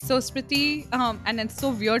So, Smriti, and it's so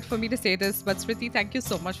weird for me to say this, but Smriti, thank you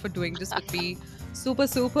so much for doing this with me. Super,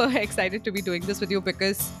 super excited to be doing this with you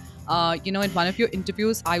because, in one of your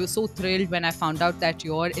interviews, I was so thrilled when I found out that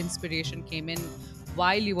your inspiration came in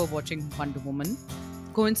while you were watching Wonder Woman.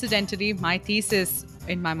 Coincidentally, my thesis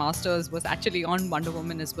in my master's was actually on Wonder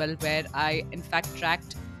Woman as well, where I, in fact,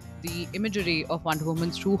 tracked the imagery of Wonder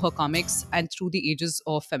Woman through her comics and through the ages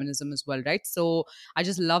of feminism as well, right? So I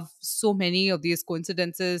just love so many of these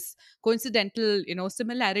coincidental,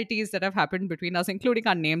 similarities that have happened between us, including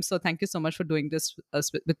our names. So thank you so much for doing this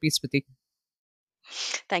with me, Smriti.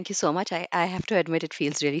 Thank you so much. I have to admit it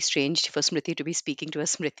feels really strange for Smriti to be speaking to a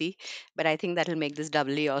Smriti, but I think that'll make this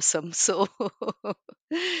doubly awesome. So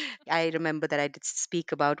I remember that I did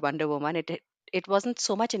speak about Wonder Woman. It wasn't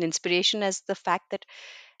so much an inspiration as the fact that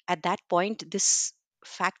at that point this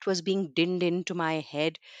fact was being dinned into my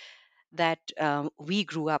head that we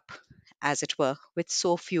grew up, as it were, with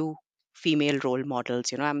so few female role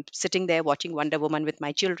models. I'm sitting there watching Wonder Woman with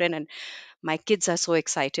my children, and my kids are so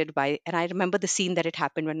excited by, and I remember the scene that it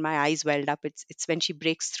happened when my eyes welled up. It's when she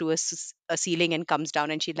breaks through a ceiling and comes down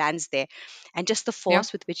and she lands there, and just the Yeah.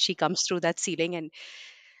 force with which she comes through that ceiling and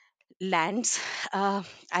lands. I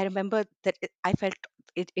remember that I felt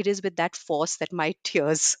it is with that force that my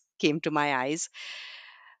tears came to my eyes,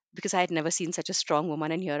 because I had never seen such a strong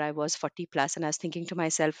woman. And here I was 40 plus, and I was thinking to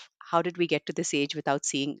myself, how did we get to this age without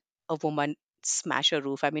seeing a woman smash a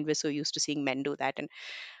roof? I mean, we're so used to seeing men do that. And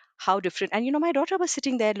how different. And my daughter was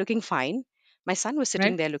sitting there looking fine. My son was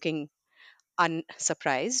sitting Right. there looking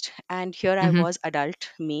unsurprised. And here I Mm-hmm. was,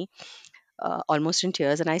 adult me, almost in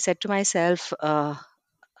tears. And I said to myself,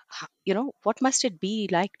 what must it be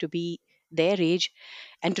like to be their age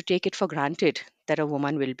and to take it for granted that a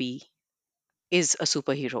woman is a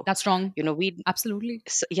superhero? That's wrong. We Absolutely.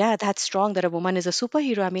 yeah, that's strong, that a woman is a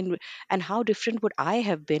superhero. I mean, and how different would I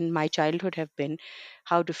have been, my childhood have been,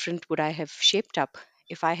 how different would I have shaped up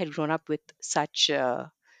if I had grown up with such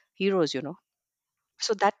heroes.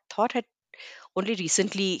 So that thought had only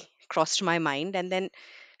recently crossed my mind, and then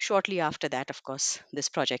shortly after that, of course, this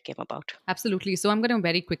project came about. Absolutely. So I'm going to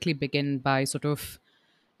very quickly begin by sort of,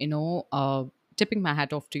 you know, uh, tipping my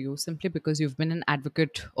hat off to you simply because you've been an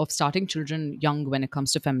advocate of starting children young when it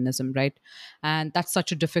comes to feminism, right? And that's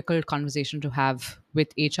such a difficult conversation to have with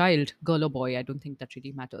a child, girl or boy. I don't think that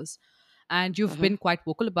really matters. And you've Hmm. been quite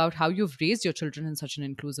vocal about how you've raised your children in such an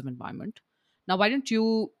inclusive environment. Now, why don't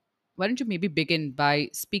you maybe begin by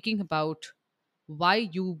speaking about why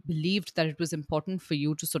you believed that it was important for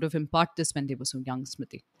you to sort of impart this when they were so young,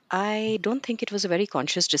 Smriti? I don't think it was a very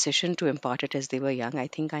conscious decision to impart it as they were young. I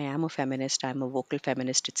think I am a feminist. I'm a vocal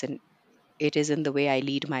feminist. It is in the way I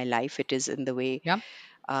lead my life. It is in the way Yeah.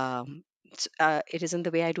 it is in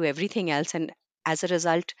the way I do everything else, and as a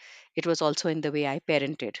result, it was also in the way I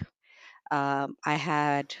parented. I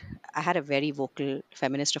had a very vocal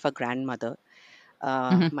feminist of a grandmother.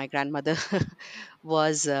 Hmm. My grandmother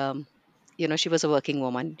was, she was a working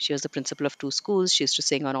woman. She was the principal of two schools. She used to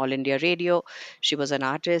sing on All India Radio. She was an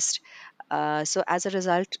artist. So as a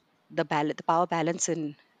result, the power balance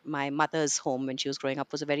in my mother's home when she was growing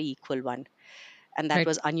up was a very equal one, and that Right.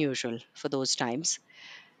 was unusual for those times.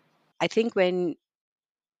 I think when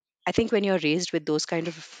I think when you're raised with those kind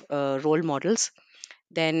of role models,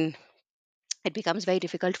 then it becomes very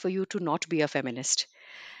difficult for you to not be a feminist.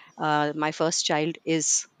 My first child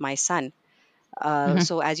is my son. Hmm.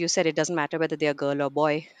 So, as you said, it doesn't matter whether they're girl or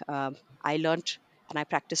boy. I learned and I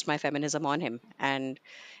practiced my feminism on him. And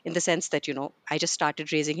in the sense that, I just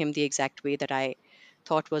started raising him the exact way that I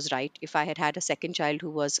thought was right. If I had had a second child who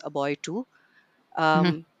was a boy too, Hmm.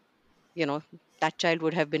 um, you know, that child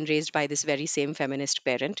would have been raised by this very same feminist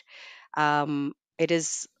parent. It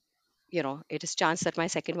is it is chance that my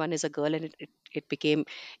second one is a girl, and it became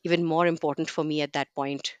even more important for me at that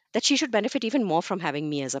point that she should benefit even more from having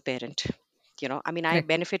me as a parent. I mean, I Correct.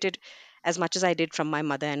 benefited as much as I did from my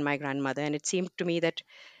mother and my grandmother, and it seemed to me that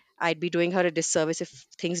I'd be doing her a disservice if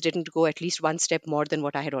things didn't go at least one step more than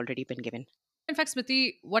what I had already been given. In fact,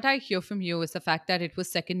 Smriti, what I hear from you is the fact that it was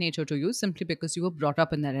second nature to you simply because you were brought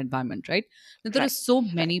up in that environment, right? Now, there are Right. so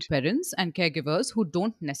many Right. parents and caregivers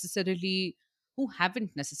who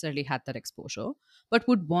haven't necessarily had that exposure, but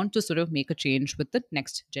would want to sort of make a change with the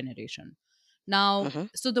next generation. Now, Hmm.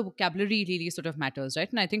 so the vocabulary really sort of matters, right?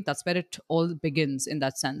 And I think that's where it all begins in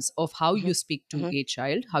that sense of how Hmm. you speak to Hmm. a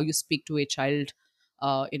child, how you speak to a child,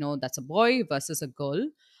 that's a boy versus a girl.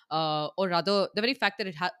 or rather, the very fact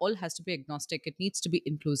that all has to be agnostic, it needs to be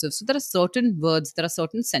inclusive. So there are certain words, there are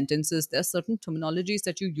certain sentences, there are certain terminologies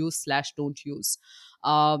that you use slash don't use.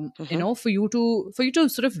 Hmm. For you to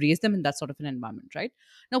sort of raise them in that sort of an environment, right?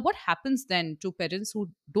 Now, what happens then to parents who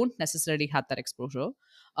don't necessarily have that exposure,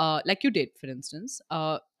 like you did, for instance?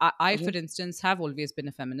 For Hmm. instance, have always been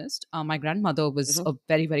a feminist. My grandmother was Hmm. a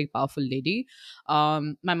very, very powerful lady.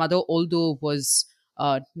 My mother, although was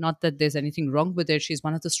not that there's anything wrong with it, she's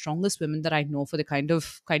one of the strongest women that I know for the kind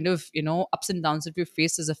of ups and downs that we've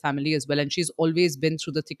faced as a family as well. And she's always been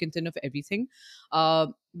through the thick and thin of everything,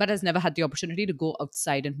 but has never had the opportunity to go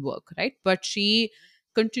outside and work, right? But she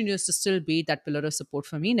continues to still be that pillar of support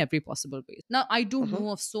for me in every possible way. Now, I do Hmm. know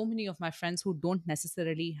of so many of my friends who don't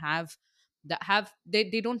necessarily have that have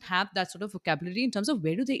they don't have that sort of vocabulary in terms of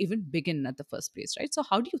where do they even begin at the first place, right? So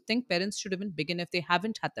how do you think parents should even begin if they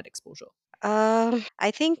haven't had that exposure?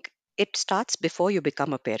 I think it starts before you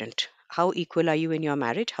become a parent. How equal are you in your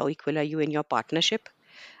marriage? How equal are you in your partnership?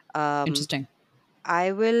 Um, Interesting.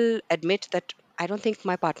 I will admit that I don't think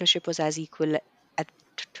my partnership was as equal at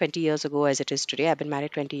 20 years ago as it is today. I've been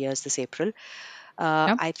married 20 years this April.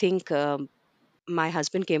 Yeah. I think my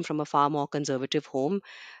husband came from a far more conservative home.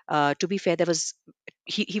 To be fair,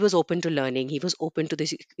 he was open to learning. He was open to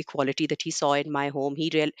this equality that he saw in my home.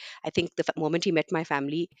 I think the moment he met my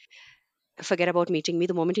family, forget about meeting me.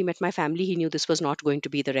 The moment he met my family, he knew this was not going to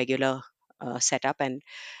be the regular setup, and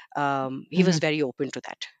he was Hmm. very open to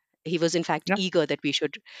that. He was, in fact, Yeah. eager that we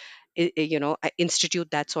should,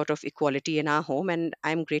 institute that sort of equality in our home, and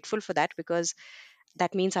I'm grateful for that because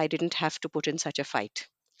that means I didn't have to put in such a fight.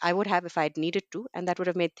 I would have if I'd needed to, and that would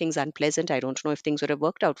have made things unpleasant. I don't know if things would have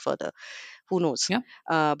worked out further. Who knows? Yeah.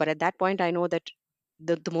 But at that point, I know that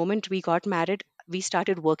the moment we got married, we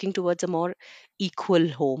started working towards a more equal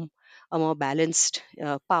home, a more balanced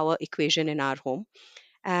power equation in our home.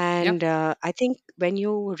 Yeah. And I think when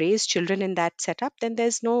you raise children in that setup, then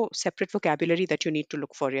there's no separate vocabulary that you need to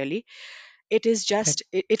look for, really. It is Correct. just,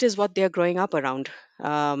 it is what they're growing up around.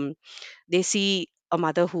 They see a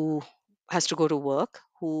mother who has to go to work,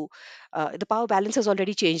 who the power balance has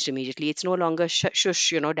already changed immediately. It's no longer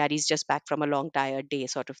shush, daddy's just back from a long tired day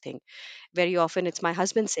sort of thing. Very often it's my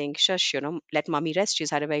husband saying, shush, let mommy rest,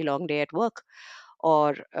 she's had a very long day at work.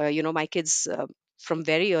 Or my kids, from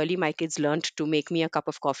very early, my kids learned to make me a cup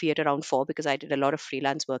of coffee at around 4, because I did a lot of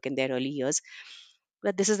freelance work in their early years.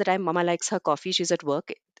 But this is the time mama likes her coffee, she's at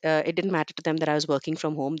work. It didn't matter to them that I was working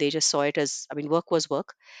from home. They just saw it as, I mean, work was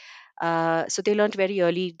work. So they learned very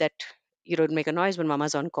early that you don't make a noise when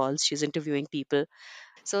mama's on calls, she's interviewing people.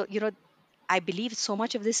 So I believe so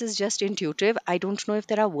much of this is just intuitive. I don't know if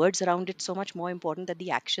there are words around it. So much more important that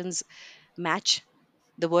the actions match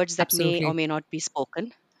the words that may or Absolutely. may not be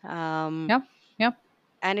spoken. um, Yeah. Yeah.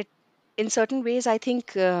 and it, in certain ways, I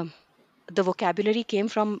think the vocabulary came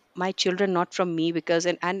from my children, not from me, because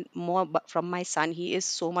and more from my son. He is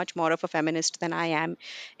so much more of a feminist than I am,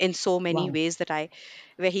 in so many Wow. ways, that I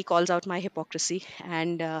where he calls out my hypocrisy.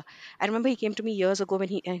 And I remember he came to me years ago, when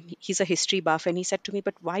he's a history buff, and he said to me,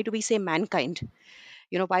 but why do we say mankind?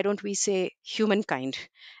 Why don't we say humankind?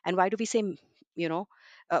 And why do we say, you know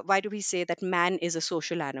why do we say that man is a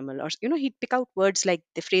social animal? Or he'd pick out words like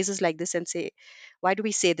the phrases like this and say, why do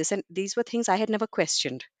we say this? And these were things I had never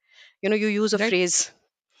questioned. You use a Right. phrase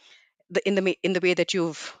in the way that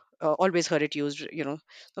you've always heard it used.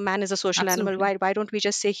 So man is a social animal. Absolutely. Why don't we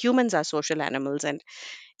just say humans are social animals? And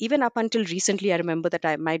even up until recently, I remember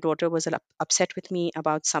that my daughter was upset with me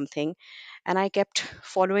about something, and I kept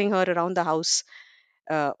following her around the house,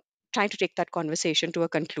 uh, trying to take that conversation to a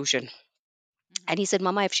conclusion. Hmm. And he said,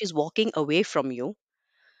 Mama, if she's walking away from you,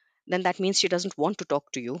 then that means she doesn't want to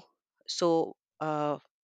talk to you. So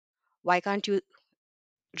why can't you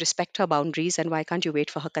respect her boundaries, and why can't you wait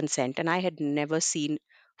for her consent? And I had never seen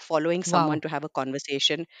following someone Wow. to have a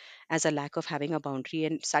conversation as a lack of having a boundary.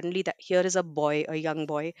 And suddenly, that here is a young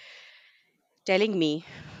boy, telling me,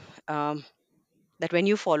 um, that when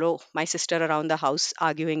you follow my sister around the house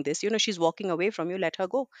arguing this, she's walking away from you, let her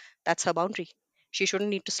go. That's her boundary. She shouldn't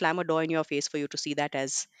need to slam a door in your face for you to see that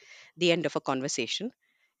as the end of a conversation.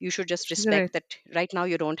 You should just respect Correct. that right now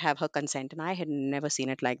you don't have her consent. And I had never seen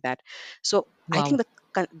it like that. So I think Wow.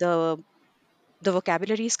 the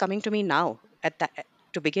vocabulary is coming to me now.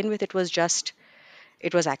 To begin with, it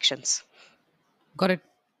was actions. Got it.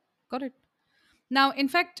 Got it. Now, in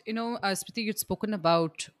fact, Smriti, you'd spoken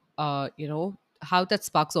about, how that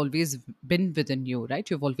spark's always been within you, right?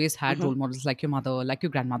 You've always had Hmm. role models like your mother, like your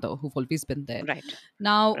grandmother, who've always been there. Right.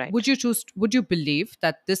 Now, Right. would you believe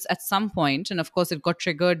that this at some point, and of course it got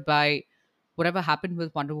triggered by whatever happened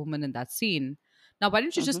with Wonder Woman in that scene, Now, why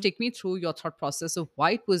don't you just Hmm. take me through your thought process of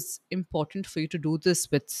why it was important for you to do this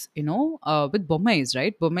with, with bommais,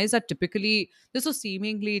 right? Bommais are typically, they're so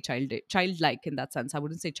seemingly childlike in that sense. I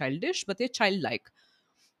wouldn't say childish, but they're childlike.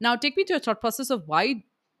 Now, take me to your thought process of why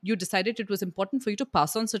you decided it was important for you to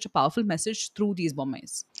pass on such a powerful message through these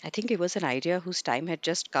bommais. I think it was an idea whose time had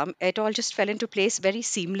just come. It all just fell into place very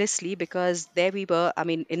seamlessly because there we were, I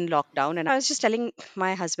mean, in lockdown. And I was just telling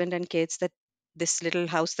my husband and kids that this little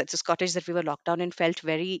house, that's this cottage that we were locked down in, felt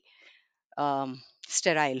very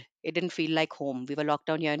sterile. It didn't feel like home. We were locked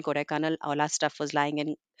down here in Kodaikanal. All our stuff was lying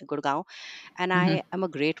in Gurgaon. And Mm-hmm. I am a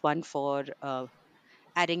great one for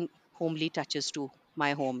adding homely touches to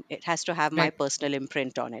my home. It has to have my Right, personal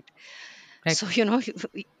imprint on it. right. So,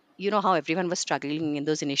 you know how everyone was struggling in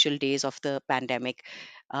those initial days of the pandemic,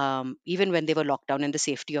 even when they were locked down in the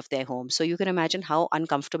safety of their home. So you can imagine how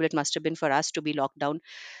uncomfortable it must have been for us to be locked down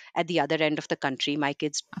at the other end of the country. My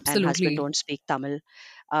kids and husband Absolutely. don't speak Tamil.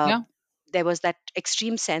 Uh, Yeah. there was that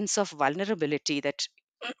extreme sense of vulnerability that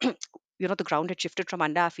the ground had shifted from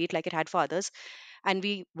under our feet like it had for others, and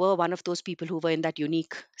we were one of those people who were in that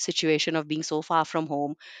unique situation of being so far from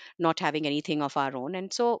home, not having anything of our own.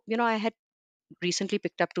 And so, I had recently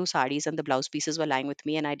picked up two saris, and the blouse pieces were lying with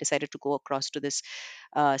me, and I decided to go across to this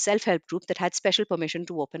self-help group that had special permission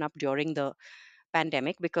to open up during the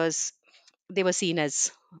pandemic because they were seen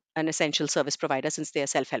as an essential service provider since they are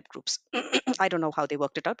self-help groups. I don't know how they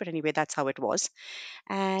worked it out, but anyway, that's how it was.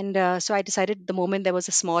 And so I decided, the moment there was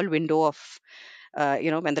a small window of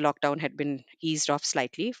when the lockdown had been eased off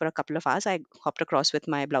slightly for a couple of hours, I hopped across with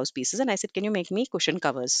my blouse pieces and I said, "Can you make me cushion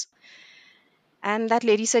covers?" And that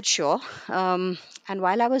lady said, "Sure." And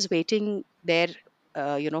while I was waiting there,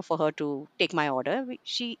 for her to take my order,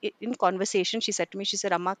 in conversation, she said to me, she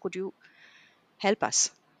said, "Amma, could you help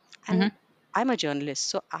us?" And Mm-hmm. I'm a journalist,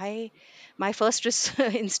 so my first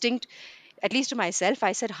instinct, at least to myself,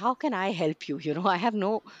 I said, "How can I help you? I have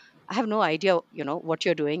no idea, what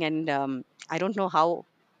you're doing, and I don't know how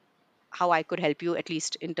I could help you, at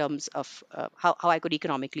least in terms of how I could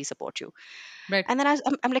economically support you." Right. And then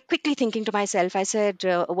I'm like quickly thinking to myself, I said,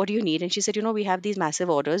 "What do you need?" And she said, "We have these massive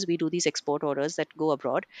orders. We do these export orders that go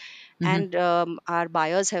abroad, Mm-hmm. and our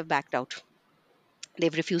buyers have backed out.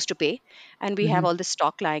 They've refused to pay, and we have Mm-hmm. all this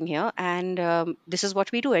stock lying here, and this is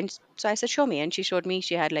what we do." And so I said, "Show me." And she showed me.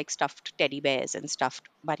 She had like stuffed teddy bears and stuffed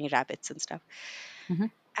bunny rabbits and stuff. Mm-hmm.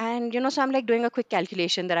 And so I'm like doing a quick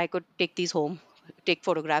calculation that I could take these home, take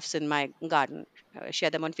photographs in my garden, share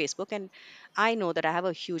them on Facebook. And I know that I have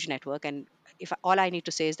a huge network. And if all I need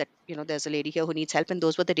to say is that, there's a lady here who needs help. And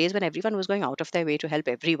those were the days when everyone was going out of their way to help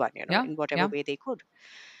everyone, Yeah. in whatever Yeah. way they could.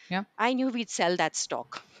 Yeah. I knew we'd sell that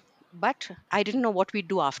stock, but I didn't know what we'd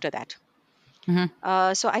do after that.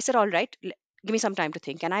 Mm-hmm. So I said, "All right, give me some time to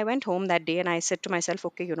think." And I went home that day and I said to myself,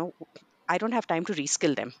 "Okay, I don't have time to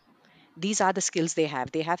reskill them. These are the skills they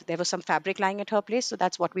have. There was some fabric lying at her place, so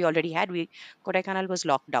that's what we already had. Kodaikanal was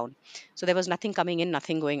locked down, so there was nothing coming in,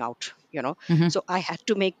 nothing going out. Mm-hmm. So I had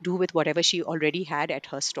to make do with whatever she already had at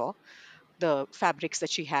her store, the fabrics that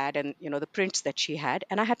she had, and the prints that she had,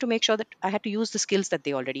 and I had to make sure that I had to use the skills that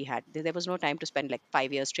they already had. There was no time to spend like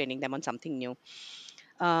 5 years training them on something new.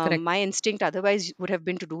 Correct. My instinct otherwise would have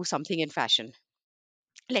been to do something in fashion.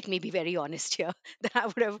 Let me be very honest here, that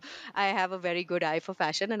I have a very good eye for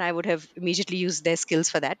fashion, and I would have immediately used their skills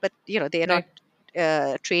for that. But they are not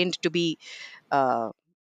Right. trained to be uh,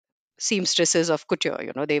 seamstresses of couture.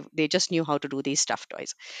 They just knew how to do these stuffed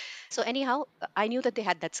toys. So anyhow, I knew that they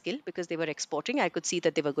had that skill because they were exporting. I could see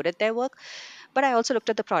that they were good at their work, but I also looked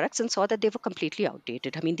at the products and saw that they were completely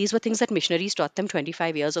outdated. I mean, these were things that missionaries taught them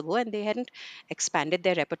 25 years ago, and they hadn't expanded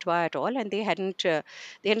their repertoire at all, and they hadn't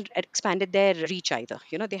expanded their reach either.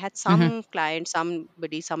 They had Mm-hmm. some client, some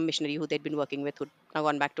missionary who they'd been working with, who'd now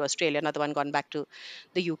gone back to Australia, another one gone back to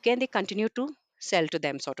the UK, and they continued to sell to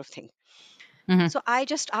them, sort of thing. Mm-hmm. So I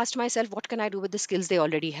just asked myself, what can I do with the skills they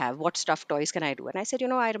already have? What stuffed toys can I do? And I said,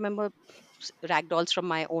 I remember rag dolls from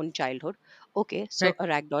my own childhood. Okay, so Right. a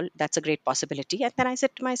rag doll, that's a great possibility. And then I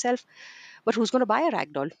said to myself, but who's going to buy a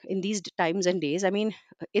rag doll in these times and days? I mean,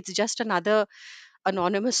 it's just another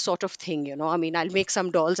anonymous sort of thing. I mean, I'll make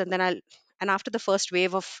some dolls, and after the first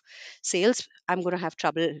wave of sales, I'm going to have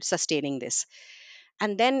trouble sustaining this.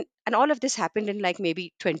 And all of this happened in like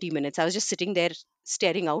maybe 20 minutes. I was just sitting there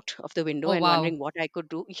staring out of the window Oh, and wow. wondering what I could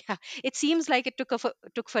do. Yeah, it seems like it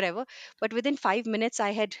took forever, but within 5 minutes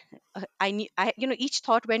I had I knew I you know each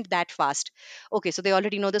thought went that fast. Okay, so they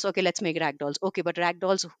already know this. Okay, let's make rag dolls. Okay, but rag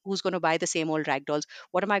dolls, who's going to buy the same old rag dolls?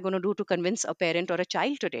 What am I going to do to convince a parent or a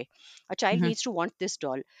child today? A child Mm-hmm. needs to want this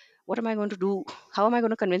doll. What am I going to do? How am I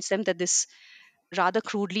going to convince them that this rather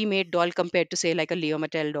crudely made doll compared to, say, like a Leo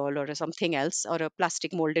Mattel doll or something else, or a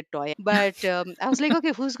plastic molded toy. But I was like,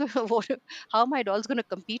 okay, who's going to, how are my dolls going to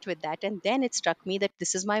compete with that? And then it struck me that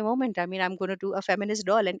this is my moment. I mean, I'm going to do a feminist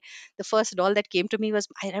doll. And the first doll that came to me was,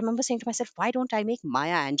 I remember saying to myself, why don't I make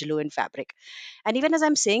Maya Angelou in fabric? And even as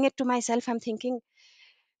I'm saying it to myself, I'm thinking,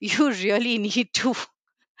 you really need to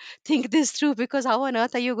think this through, because how on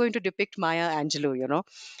earth are you going to depict Maya Angelou,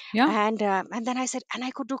 Yeah. And then I said, and I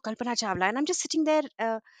could do Kalpana Chawla, and I'm just sitting there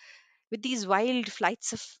with these wild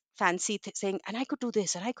flights of fancy saying, and I could do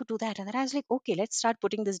this and I could do that. And then I was like, okay, let's start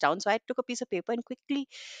putting this down. So I took a piece of paper and quickly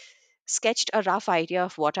sketched a rough idea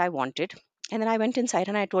of what I wanted. And then I went inside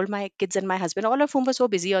and I told my kids and my husband, all of whom were so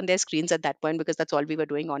busy on their screens at that point, because that's all we were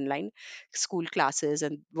doing online, school classes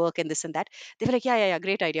and work and this and that. They were like, yeah, yeah, yeah,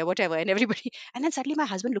 great idea, whatever. And everybody, and then suddenly my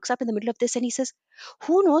husband looks up in the middle of this and he says,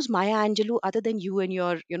 who knows Maya Angelou other than you and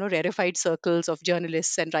your, rarefied circles of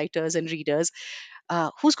journalists and writers and readers?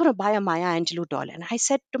 Who's going to buy a Maya Angelou doll? And I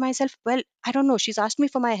said to myself, well, I don't know. She's asked me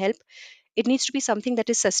for my help. It needs to be something that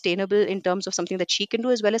is sustainable in terms of something that she can do,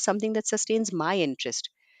 as well as something that sustains my interest.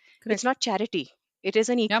 It's Correct. not charity, it is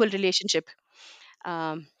an Yep. equal relationship.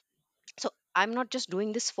 Um, so I'm not just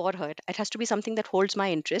doing this for her. It has to be something that holds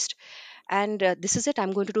my interest. And this is it.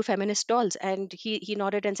 I'm going to do feminist dolls. And he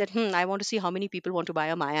nodded and said, I want to see how many people want to buy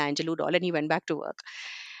a Maya Angelou doll. And he went back to work.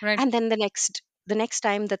 Right. And then the next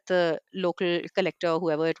time that the local collector,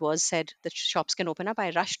 whoever it was, said the shops can open up,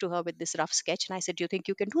 I rushed to her with this rough sketch and I said, do you think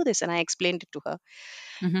you can do this? And I explained it to her.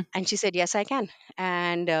 Mm-hmm. And she said, yes, I can.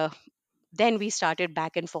 And then we started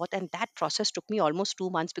back and forth, and that process took me almost 2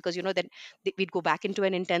 months, because then we'd go back into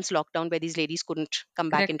an intense lockdown where these ladies couldn't come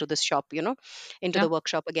back Correct. into the shop, into Yeah. the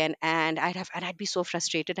workshop again. And I'd be so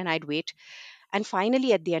frustrated, and I'd wait. And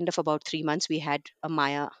finally, at the end of about 3 months, we had a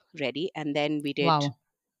Maya ready. And then we did Wow.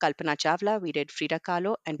 Kalpana Chawla, we did Frida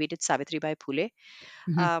Kahlo, and we did Savitri Bai Phule.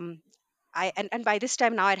 Mm-hmm. Um, and by this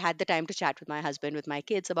time now, I'd had the time to chat with my husband, with my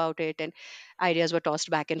kids about it, and ideas were tossed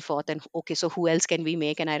back and forth. And okay, so who else can we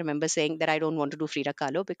make? And I remember saying that I don't want to do Frida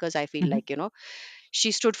Kahlo, because I feel Mm-hmm. like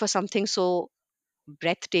she stood for something so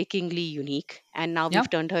breathtakingly unique, and now Yeah. we've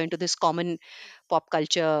turned her into this common pop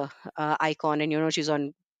culture icon. And she's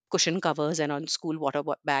on cushion covers and on school water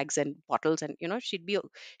bags and bottles, and she'd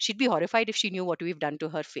be horrified if she knew what we've done to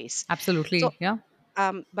her face. So Absolutely. Yeah.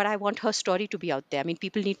 but I want her story to be out there. I mean,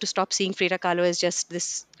 people need to stop seeing Frida Kahlo as just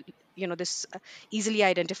this easily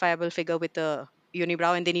identifiable figure with a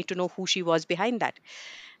unibrow, and they need to know who she was behind that.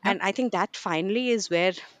 Yeah. And I think that finally is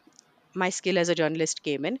where my skill as a journalist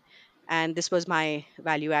came in, and this was my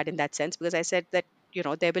value add in that sense, because I said that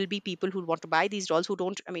there will be people who want to buy these dolls who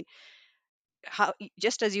don't. I mean, how,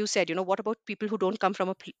 just as you said, what about people who don't come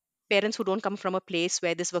from parents who don't come from a place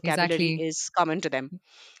where this vocabulary Exactly. is common to them?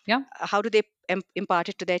 Yeah. How do they impart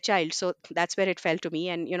it to their child? So that's where it fell to me.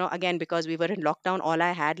 And again, because we were in lockdown, all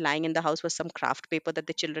I had lying in the house was some craft paper that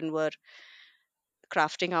the children were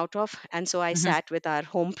crafting out of. And so I Mm-hmm. sat with our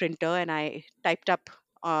home printer and I typed up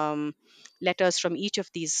letters from each of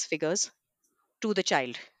these figures to the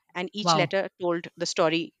child, and each Wow. letter told the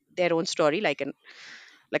story, their own story, like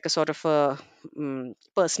a sort of a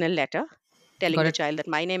personal letter, telling Got the it. child that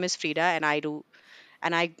my name is Frida,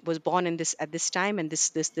 and I was born in this at this time, and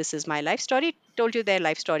this is my life story. Told you their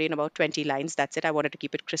life story in about 20 lines. That's it. I wanted to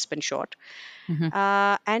keep it crisp and short. Mm-hmm.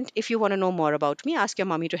 And if you want to know more about me, ask your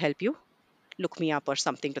mommy to help you. Look me up or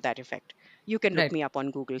something to that effect. You can look Right. me up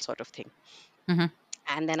on Google, sort of thing. Mm-hmm.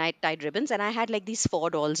 And then I tied ribbons, and I had like these four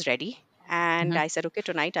dolls ready. And Mm-hmm. I said, okay,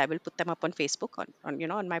 tonight I will put them up on Facebook,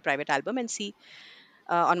 on my private album, and see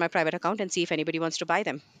on my private account, and see if anybody wants to buy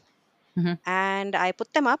them. Mm-hmm. And I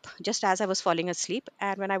put them up just as I was falling asleep.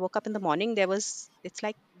 And when I woke up in the morning, it's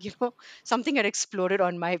like, something had exploded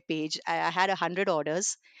on my page. I had 100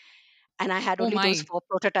 orders, and I had Oh only those my. four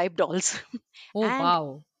prototype dolls. Oh And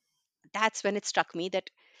wow. that's when it struck me that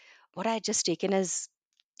what I had just taken as,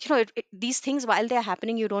 these things, while they're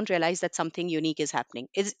happening, you don't realize that something unique is happening.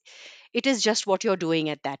 It is just what you're doing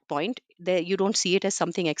at that point. There, you don't see it as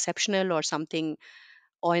something exceptional or something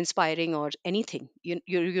or inspiring or anything. You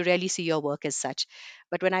rarely see your work as such.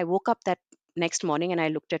 But when I woke up that next morning and I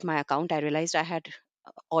looked at my account, I realized I had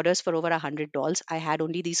orders for over 100 dolls. I had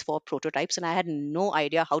only these four prototypes, and I had no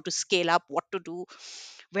idea how to scale up, what to do,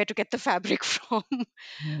 where to get the fabric from.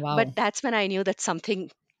 But Wow. that's when I knew that something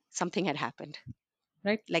had happened.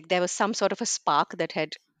 Right. Like there was some sort of a spark that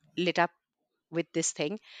had lit up with this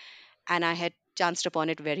thing. and I had chanced upon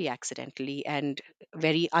it very accidentally and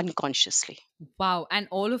very unconsciously. Wow. And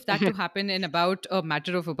all of that to happen in about a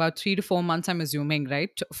matter of about 3 to 4 months, I'm assuming,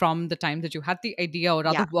 right? From the time that you had the idea or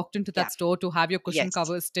rather Yeah, walked into yeah, that store to have your cushion yes,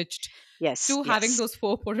 covers stitched yes, to having yes. those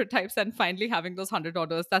four prototypes and finally having those 100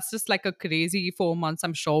 orders. That's just like a crazy 4 months.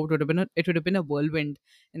 I'm sure it would have been a whirlwind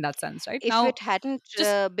in that sense, right? If Now, it hadn't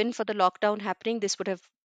just been for the lockdown happening, this would have,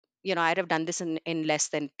 I'd have done this in less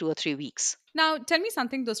than 2 or 3 weeks. now tell me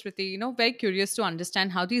something though, Smriti, very curious to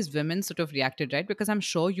understand how these women sort of reacted, right? Because I'm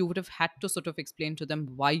sure you would have had to sort of explain to them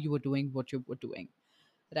why you were doing what you were doing.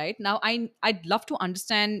 Right now, I'd love to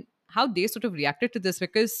understand how they sort of reacted to this,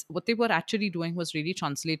 because what they were actually doing was really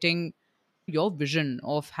translating your vision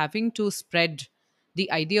of having to spread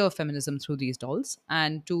the idea of feminism through these dolls,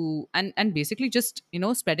 and to and basically just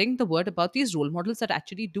spreading the word about these role models that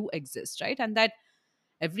actually do exist, right? And that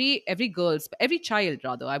every girl's every child,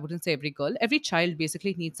 rather, I wouldn't say every girl, every child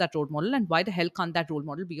basically needs that role model, and why the hell can't that role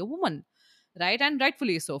model be a woman? Right? And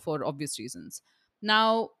rightfully so, for obvious reasons.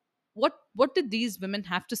 Now, what did these women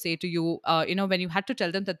have to say to you, when you had to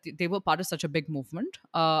tell them that they were part of such a big movement?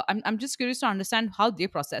 I'm just curious to understand how they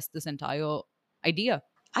processed this entire idea.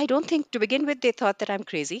 I don't think to begin with they thought that I'm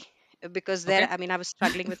crazy, because there, Okay. I mean, I was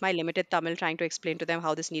struggling with my limited Tamil trying to explain to them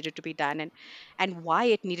how this needed to be done, and why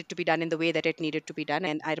it needed to be done in the way that it needed to be done.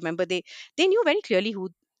 And I remember they knew very clearly who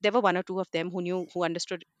there were, one or two of them who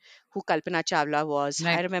understood who Kalpana Chawla was.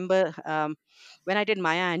 I Right. remember when I did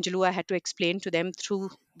Maya Angelou, I had to explain to them through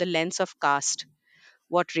the lens of caste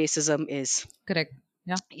what racism is. Correct.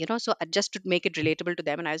 Yeah. So just to make it relatable to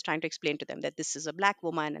them, and I was trying to explain to them that this is a black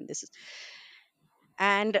woman and this is,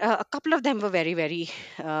 and a couple of them were very, very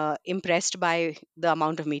impressed by the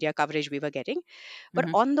amount of media coverage we were getting. But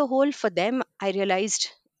Hmm. on the whole, for them, I realized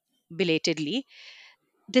belatedly,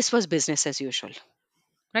 this was business as usual.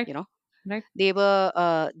 Right. you know Right. they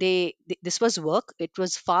were this was work. It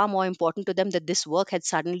was far more important to them that this work had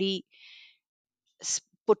suddenly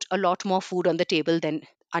put a lot more food on the table than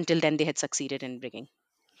until then they had succeeded in bringing.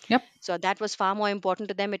 Yep. So that was far more important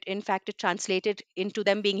to them. It, in fact, it translated into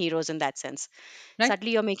them being heroes in that sense. Right.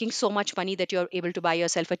 Suddenly, you're making so much money that you're able to buy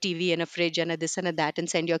yourself a TV and a fridge and a this and a that and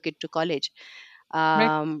send your kid to college.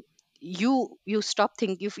 Right. You stop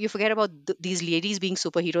you forget about these ladies being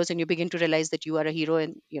superheroes, and you begin to realize that you are a hero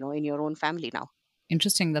in your own family now.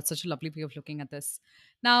 Interesting. That's such a lovely way of looking at this.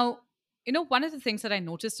 Now, one of the things that I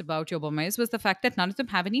noticed about your bommais was the fact that none of them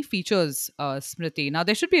have any features, Smriti. Now,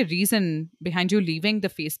 there should be a reason behind you leaving the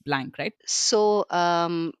face blank, right? So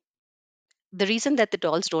the reason that the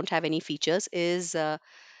dolls don't have any features is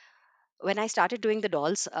when I started doing the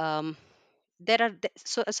dolls.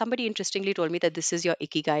 So somebody interestingly told me that this is your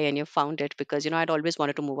ikigai and you found it because I'd always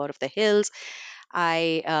wanted to move out of the hills.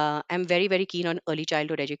 I am very, very keen on early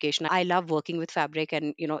childhood education. I love working with fabric,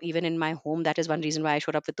 and even in my home, that is one reason why I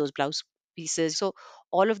showed up with those blouse pieces. So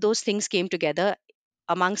all of those things came together.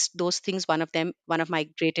 Amongst those things, one of my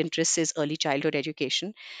great interests is early childhood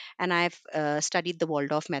education, and I've studied the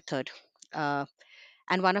Waldorf method. Uh,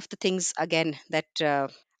 and one of the things again that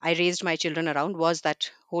I raised my children around was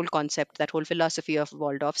that whole concept, that whole philosophy of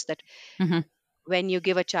Waldorf's, that Hmm. when you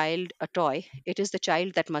give a child a toy, it is the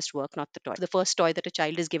child that must work, not the toy. The first toy that a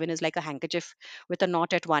child is given is like a handkerchief with a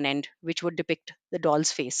knot at one end, which would depict the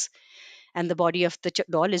doll's face. And the body of the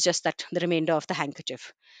doll is just that, the remainder of the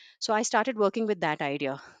handkerchief. So I started working with that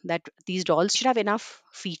idea that these dolls should have enough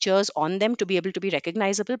features on them to be able to be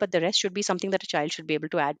recognizable, but the rest should be something that a child should be able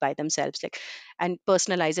to add by themselves, like, and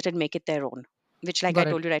personalize it and make it their own. Which, like I Got it.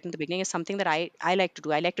 told you right in the beginning, is something that I like to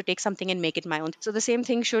do. I like to take something and make it my own. So the same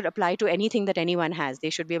thing should apply to anything that anyone has. They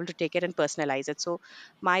should be able to take it and personalize it. So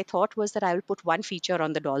my thought was that I will put one feature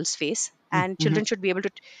on the doll's face, and Mm-hmm. children should be able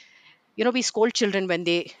to, we scold children when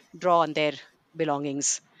they draw on their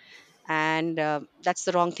belongings, and that's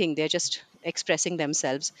the wrong thing. They're just expressing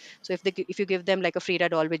themselves. So if you give them like a Frida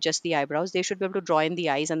doll with just the eyebrows, they should be able to draw in the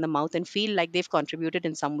eyes and the mouth and feel like they've contributed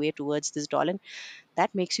in some way towards this doll, and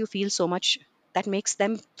that makes you feel so much. That makes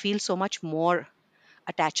them feel so much more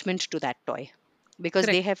attachment to that toy, because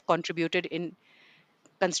they Correct. have contributed in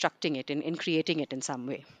constructing it, in creating it in some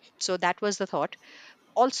way. So that was the thought.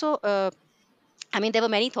 Also, I mean, there were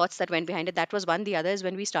many thoughts that went behind it. That was one. The other is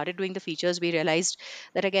when we started doing the features, we realized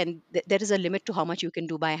that again, there is a limit to how much you can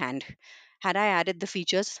do by hand. Had I added the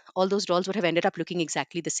features, all those dolls would have ended up looking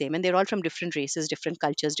exactly the same. And they're all from different races, different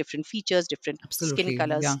cultures, different features, different skin Absolutely. Yeah.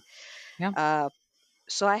 colors. Yeah. Uh,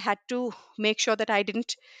 so I had to make sure that I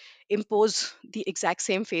didn't impose the exact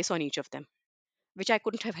same face on each of them. which I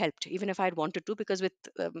couldn't have helped even if I'd wanted to, because with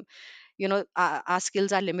our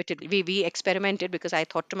skills are limited. We experimented because I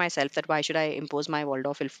thought to myself that why should I impose my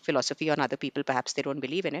Waldorf philosophy on other people? Perhaps they don't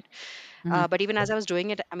believe in it. Hmm. But even as I was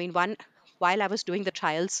doing it, I mean, while I was doing the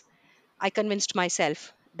trials, I convinced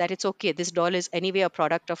myself that it's okay. This doll is anyway a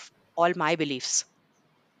product of all my beliefs,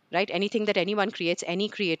 right? Anything that anyone creates, any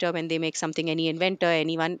creator, when they make something, any inventor,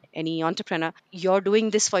 anyone, any entrepreneur, you're doing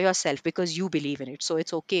this for yourself because you believe in it. So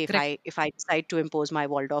it's okay if Correct. I decide to impose my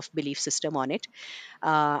Waldorf belief system on it,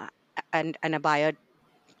 uh, and a buyer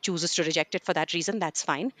chooses to reject it for that reason, that's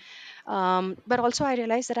fine. But also I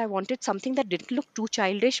realized that I wanted something that didn't look too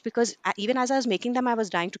childish, because even as I was making them, I was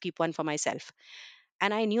dying to keep one for myself.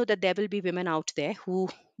 And I knew that there will be women out there who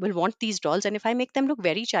will want these dolls, and if I make them look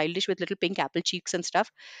very childish with little pink apple cheeks and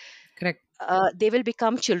stuff, Correct. they will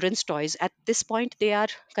become children's toys. At this point, they are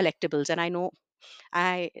collectibles. And I know,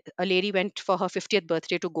 I a lady went for her 50th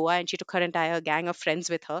birthday to Goa, and she took her entire gang of friends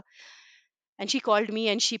with her, and she called me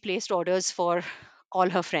and she placed orders for all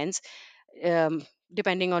her friends, um,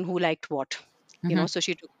 depending on who liked what. Hmm. So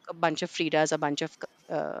she took a bunch of Fridas, a bunch of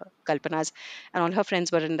Kalpanas, and all her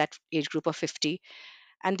friends were in that age group of 50.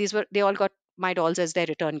 And they all got my dolls as their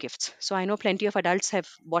return gifts. So I know plenty of adults have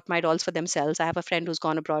bought my dolls for themselves. I have a friend who's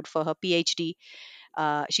gone abroad for her PhD.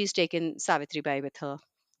 She's taken Savitri Bai with her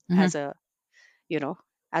Hmm. as a, you know,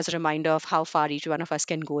 as a reminder of how far each one of us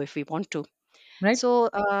can go if we want to. Right. So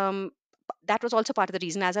that was also part of the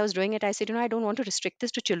reason. As I was doing it, I said, I don't want to restrict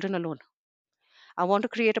this to children alone. I want to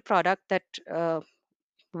create a product that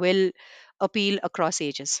will appeal across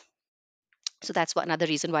ages. So that's another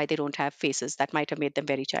reason why they don't have faces. That might have made them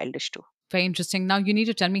very childish too. Very interesting. Now you need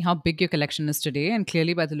to tell me how big your collection is today. And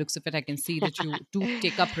clearly, by the looks of it, I can see that you do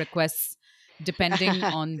take up requests depending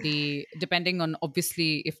on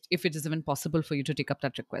obviously if it is even possible for you to take up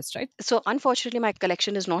that request, right? So unfortunately, my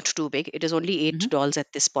collection is not too big. It is only eight Hmm. dolls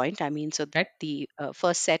at this point. I mean, so Right. the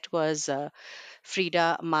first set was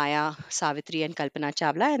Frida, Maya, Savitri, and Kalpana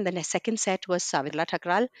Chawla, and then the second set was Savitri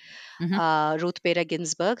Thakral, Hmm. Ruth Bader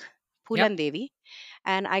Ginsburg, Yep. Phulan Devi,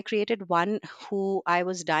 and I created one who I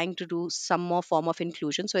was dying to do some more form of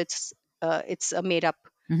inclusion. So it's a made up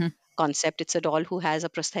Hmm. concept. It's a doll who has a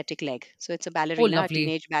prosthetic leg. So it's a Oh, ballerina, a lovely.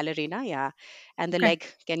 teenage ballerina, yeah. And the Okay. leg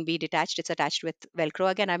can be detached. It's attached with Velcro.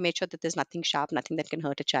 Again, I've made sure that there's nothing sharp, nothing that can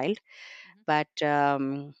hurt a child. But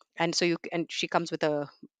and so and she comes with a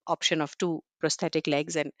option of two prosthetic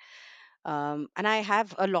legs, and I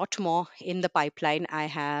have a lot more in the pipeline. I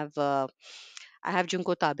have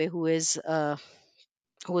Junko Tabe, who was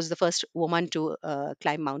the first woman to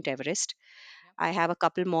climb Mount Everest. Yep. I have a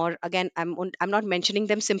couple more. Again, I'm not mentioning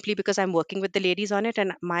them simply because I'm working with the ladies on it,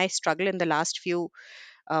 and my struggle in the last few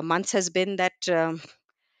months has been that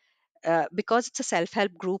because it's a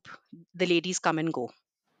self-help group, the ladies come and go.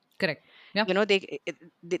 Correct. Yeah.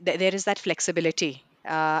 There is that flexibility,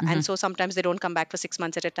 Hmm. and so sometimes they don't come back for 6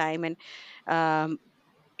 months at a time, and um,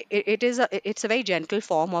 it's a very gentle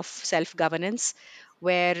form of self governance,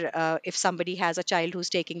 where if somebody has a child who's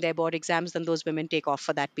taking their board exams, then those women take off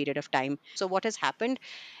for that period of time. So what has happened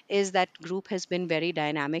is that group has been very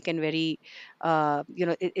dynamic and very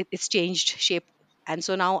it's changed shape. And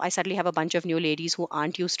so now I suddenly have a bunch of new ladies who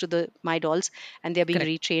aren't used to the my dolls, and they're being Correct.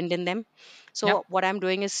 retrained in them. Yep. So what I'm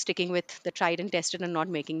doing is sticking with the tried and tested and not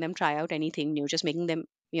making them try out anything new, just making them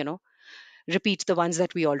repeat the ones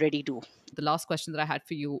that we already do. The last question that I had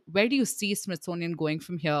for you: where do you see Smithsonian going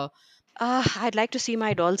from here? I'd like to see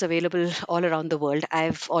my dolls available all around the world.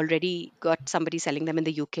 I've already got somebody selling them in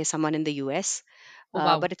the UK, someone in the US, Oh,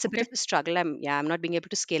 wow. but it's a bit Okay. of a struggle. I'm not being able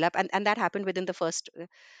to scale up, and that happened within the first.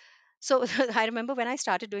 So I remember when I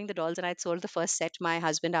started doing the dolls and I'd sold the first set. My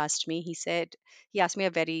husband asked me. He asked me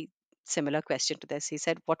a very similar question to this. He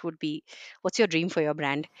said, what's your dream for your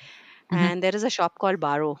brand?" Hmm. And there is a shop called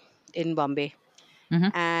Baro in Bombay, Hmm.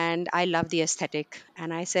 and I love the aesthetic.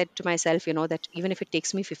 And I said to myself, that even if it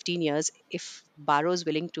takes me 15 years, if Baro is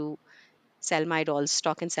willing to sell my dolls,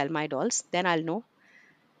 stock and sell my dolls, then I'll know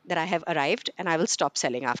that I have arrived, and I will stop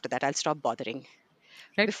selling after that. I'll stop bothering.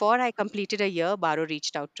 Right. Before I completed a year, Baro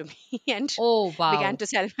reached out to me and Oh, began wow. to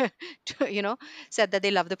sell, said that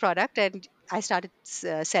they love the product, and I started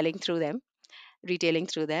selling through them, retailing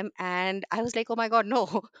through them. And I was like, oh my God,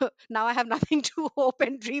 no, now I have nothing to hope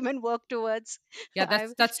and dream and work towards. Yeah,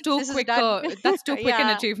 I've, that's too this is quick. done. That's too quick an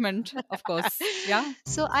Yeah. achievement, of course. Yeah.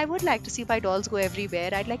 So I would like to see my dolls go everywhere.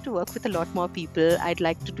 I'd like to work with a lot more people. I'd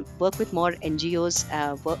like to work with more NGOs,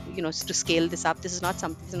 to scale this up. This is not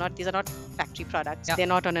something. These are not factory products. Yeah. They're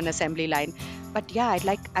not on an assembly line. But yeah,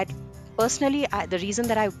 I'd personally, the reason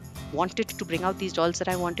that I wanted to bring out these dolls, that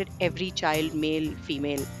I wanted every child, male,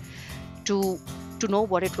 female, to to know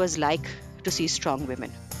what it was like to see strong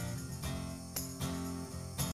women.